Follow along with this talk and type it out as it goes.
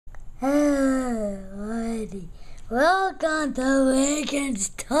Welcome to Reagan's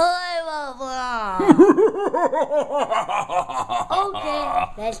Toilet Vlog. Okay,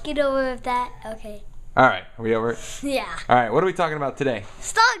 let's get over with that. Okay. Alright, are we over it? Yeah. Alright, what are we talking about today?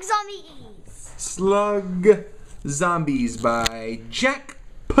 S.L.U.G zombies. S.L.U.G Zombies by Jack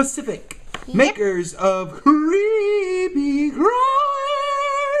Pacific. Yep. Makers of Creepy Crawlers.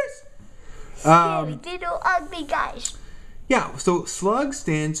 Scary little ugly guys. Yeah, so S.L.U.G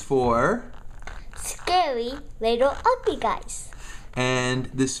stands for Scary little ugly guys. And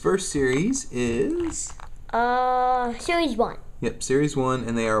this first series is Series 1. Yep, series 1,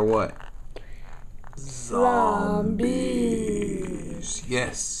 and they are what? Zombies.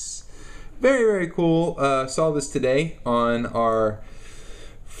 Yes. Very, very cool. Saw this today on our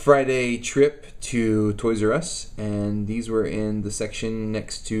Friday trip to Toys R Us, and these were in the section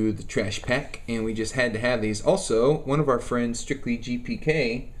next to the trash pack, and we just had to have these. Also, one of our friends, Strictly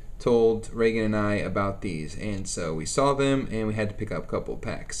GPK, told Reagan and I about these, and so we saw them and we had to pick up a couple of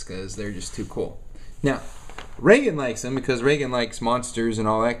packs because they're just too cool. Now, Reagan likes them because Reagan likes monsters and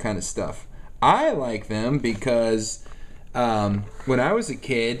all that kind of stuff. I like them because when I was a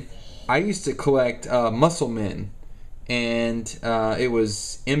kid, I used to collect Muscle Men, and it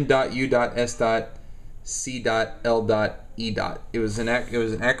was M.U.S.C.L.E. It was an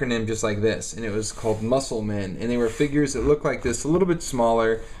acronym just like this, and it was called Muscle Men, and they were figures that looked like this, a little bit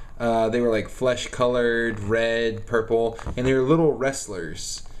smaller. They were like flesh-colored, red, purple, and they were little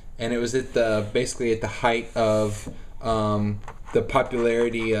wrestlers. And it was at basically at the height of the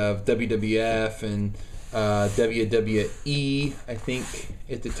popularity of WWF and WWE, I think,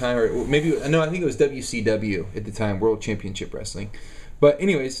 at the time, or maybe I think it was WCW at the time, World Championship Wrestling. But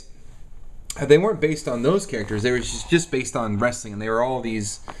anyways, they weren't based on those characters. They were just based on wrestling, and they were all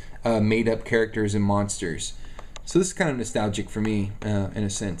these made-up characters and monsters. So this is kind of nostalgic for me, in a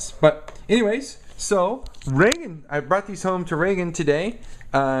sense. But anyways, so Reagan, I brought these home to Reagan today.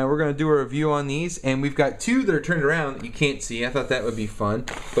 We're going to do a review on these, and we've got two that are turned around that you can't see. I thought that would be fun,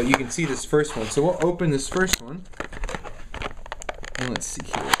 but you can see this first one. So we'll open this first one, and let's see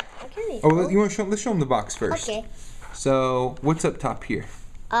here. Okay. Oh, you want to show? Let's show them the box first. Okay. So what's up top here?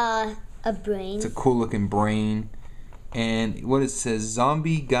 A brain. It's a cool looking brain. And what it says,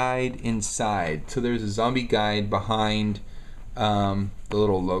 zombie guide inside. So there's a zombie guide behind the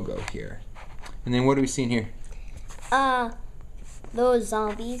little logo here. And then what are we seeing here? Those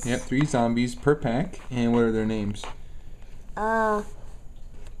zombies. Yep, 3 zombies per pack. And what are their names? Nell.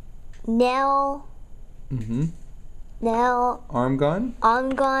 Mm-hmm. Nell.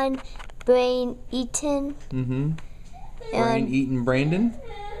 Armgon. Brain Eaton. Mm-hmm. Brain Eaton Brandon.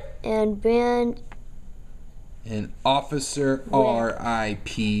 And Brand. And Officer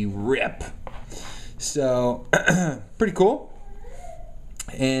R.I.P. Rip. So, pretty cool.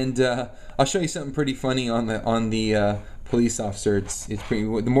 And I'll show you something pretty funny on the police officer. It's pretty.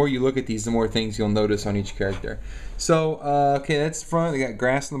 The more you look at these, the more things you'll notice on each character. So, okay, that's the front. They got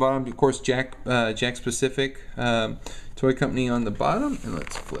grass on the bottom. Of course, Jack's Pacific Toy Company on the bottom. And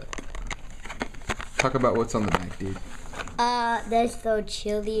let's flip. Talk about what's on the back, dude. There's the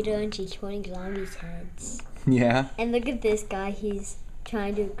cheerleader and she's holding zombies' heads. Yeah. And look at this guy. He's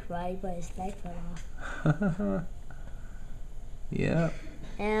trying to cry, but his leg fell off. Yeah.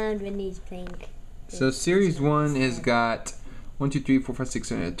 And Winnie's pink. So series 1 has got 1, 2, 3, 4, 5, 6,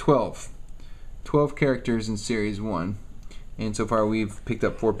 7, 12. 12 characters in series 1. And so far we've picked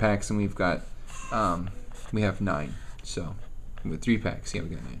up 4 packs and we've got we have 9. So with 3 packs, yeah, we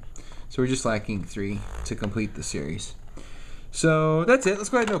got 9. So we're just lacking 3 to complete the series. So that's it. Let's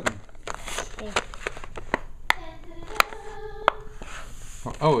go ahead and open. Okay.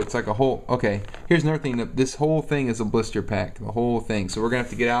 Oh, it's like a whole... Okay, here's another thing. This whole thing is a blister pack. The whole thing. So we're going to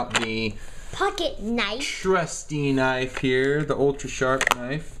have to get out the... Pocket knife. Trusty knife here. The ultra sharp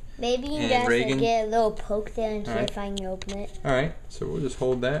knife. Maybe you And guys Reagan. can get a little poke there and see Alright. if I can open it. Alright, so we'll just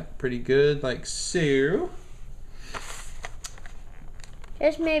hold that pretty good like so.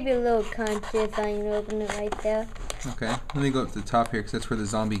 Just maybe a little cunt, see if I can open it right there. Okay, let me go up to the top here because that's where the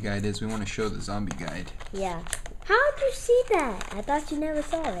zombie guide is. We want to show the zombie guide. Yeah. How did you see that? I thought you never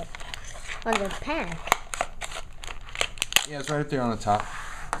saw it. On the pack. Yeah, it's right up there on the top.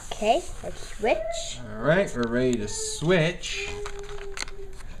 Okay, let's switch. Alright, we're ready to switch.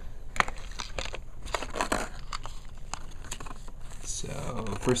 So,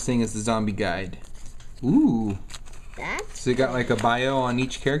 first thing is the zombie guide. Ooh. That's So you got like a bio on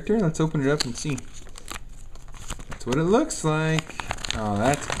each character. Let's open it up and see. That's what it looks like. Oh,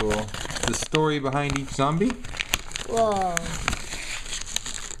 that's cool. The story behind each zombie. whoa.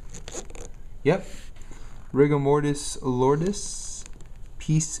 Yep. Rigor Mortis Lourdes,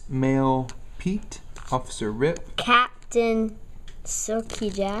 Peace Mail Pete, Officer Rip. Captain Silky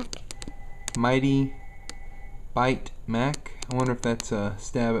Jack. Mighty Bite Mac. I wonder if that's a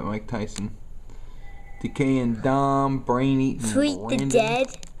stab at Mike Tyson. Decaying Dom. Brain Eating Sweet Brandon. the Dead.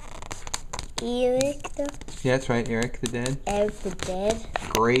 Eric the... Yeah, that's right. Eric the Dead. Eric the Dead.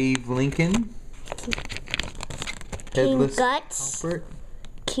 Grave Lincoln. King Headless Guts. Albert.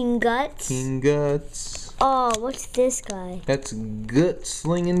 King Guts. King Guts. Oh, what's this guy? That's Gut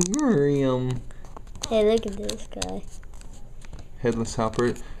Slinging Graham. Hey, look at this guy. Headless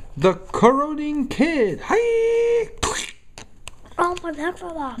Albert. The Corroding Kid. Hi. Oh, my leg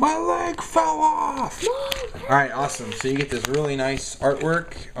fell off. My leg fell off. Alright, awesome. So you get this really nice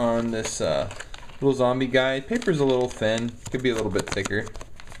artwork on this little zombie guy. Paper's a little thin. Could be a little bit thicker.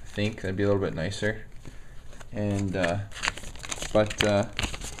 I think that'd be a little bit nicer. And, yeah,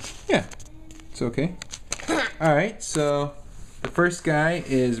 it's okay. Alright, so the first guy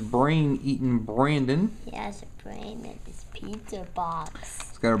is Brain Eating Brandon. He has a brain in his pizza box.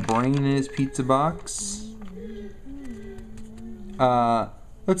 He's got a brain in his pizza box.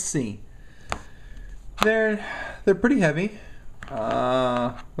 Let's see. They're pretty heavy.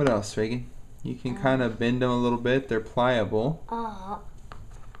 What else, Reagan? You can kind of bend them a little bit. They're pliable.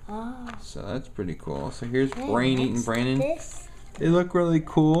 So that's pretty cool. So here's Brain Eating Brandon. They look really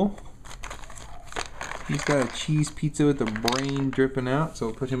cool. He's got a cheese pizza with the brain dripping out. So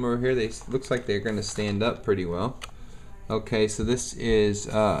we'll put him over here. They looks like they're going to stand up pretty well. Okay, so this is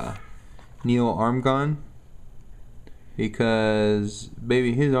Neil Armgon. Because,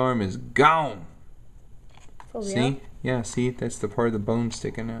 baby, his arm is gone. For real? See? Yeah, see? That's the part of the bone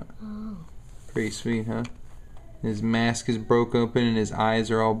sticking out. Oh. Pretty sweet, huh? His mask is broke open and his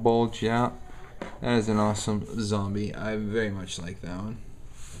eyes are all bulged out. That is an awesome zombie. I very much like that one.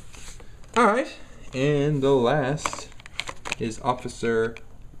 Alright. And the last is Officer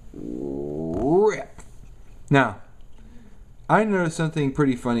Rip. Now, I noticed something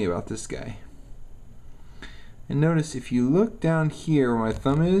pretty funny about this guy. And notice if you look down here where my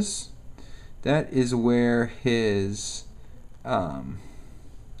thumb is, that is where his, what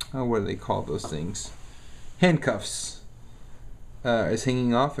do they call those things? Handcuffs is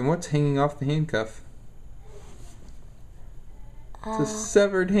hanging off. And what's hanging off the handcuff? It's a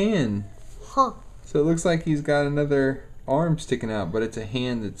severed hand. Huh. So it looks like he's got another arm sticking out, but it's a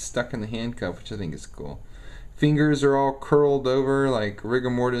hand that's stuck in the handcuff, which I think is cool. Fingers are all curled over like rigor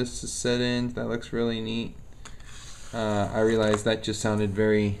mortis is set in. That looks really neat. I realized that just sounded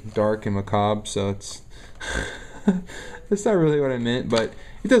very dark and macabre, so it's that's not really what I meant, but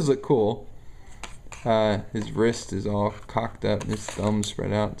it does look cool. His wrist is all cocked up and his thumb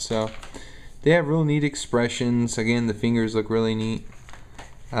spread out, so they have real neat expressions. Again, the fingers look really neat.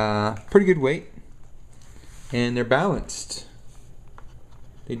 Pretty good weight, and they're balanced.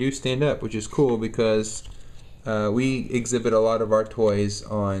 They do stand up, which is cool because we exhibit a lot of our toys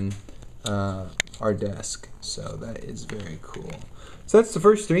on our desk, so that is very cool. So that's the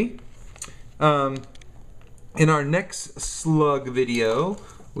first three. In our next slug video,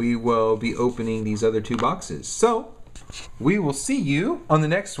 we will be opening these other two boxes. So we will see you on the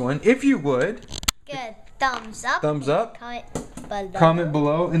next one. If you would, Good. Thumbs up. thumbs up. Comment below. Comment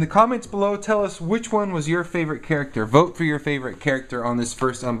below. In the comments below, tell us which one was your favorite character. Vote for your favorite character on this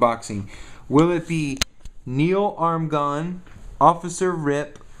first unboxing. Will it be Neil Armgon, Officer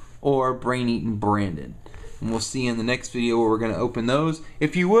Rip, or Brain Eating Brandon? And we'll see you in the next video where we're going to open those.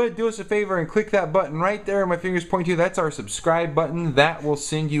 If you would, do us a favor and click that button right there. My fingers point to. That's our subscribe button. That will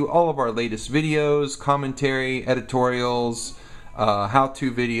send you all of our latest videos, commentary, editorials,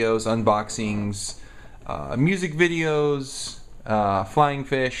 how-to videos, unboxings, music videos, flying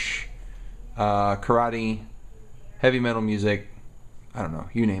fish, karate, heavy metal music. I don't know.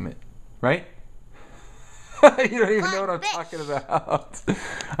 You name it. Right? You don't even know what I'm talking about.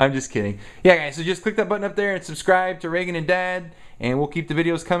 I'm just kidding. Yeah, guys, so just click that button up there and subscribe to Reagan and Dad, and we'll keep the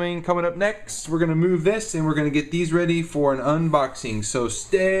videos coming. Coming up next, we're going to move this, and we're going to get these ready for an unboxing. So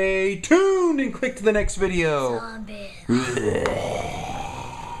stay tuned and click to the next video. Zombie.